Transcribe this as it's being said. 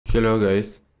Hello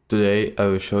guys, today I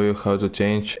will show you how to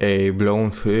change a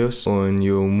blown fuse on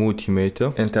your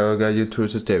multimeter, and I will guide you through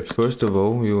the steps. First of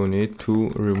all, you will need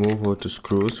to remove all the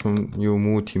screws from your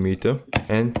multimeter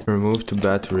and remove the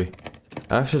battery.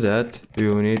 After that,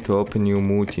 you will need to open your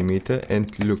multimeter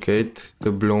and locate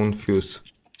the blown fuse.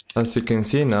 As you can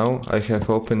see now, I have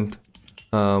opened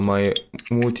my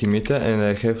multimeter and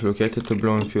I have located the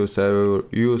blown fuse. I will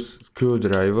use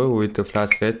screwdriver with a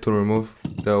flathead to remove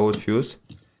the old fuse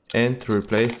and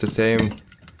replace the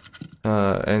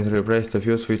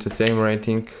fuse with the same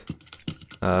rating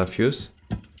fuse.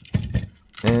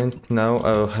 And now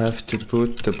I will have to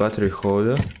put the battery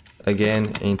holder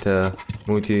again into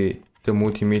the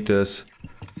multimeter's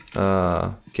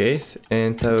case,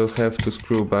 and I will have to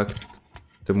screw back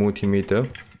the multimeter.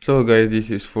 So guys,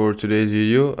 this is for today's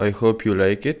video. I hope you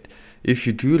like it. If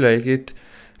you do like it,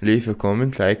 leave a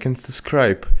comment, like and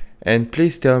subscribe. And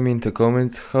please tell me in the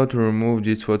comments how to remove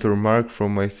this watermark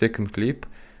from my second clip.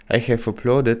 I have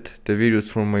uploaded the videos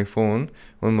from my phone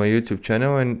on my YouTube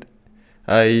channel and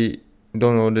I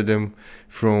downloaded them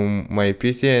from my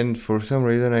PC, and for some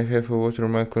reason I have a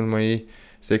watermark on my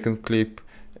second clip,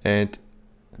 and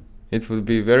it would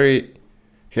be very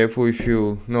helpful if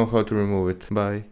you know how to remove it. Bye.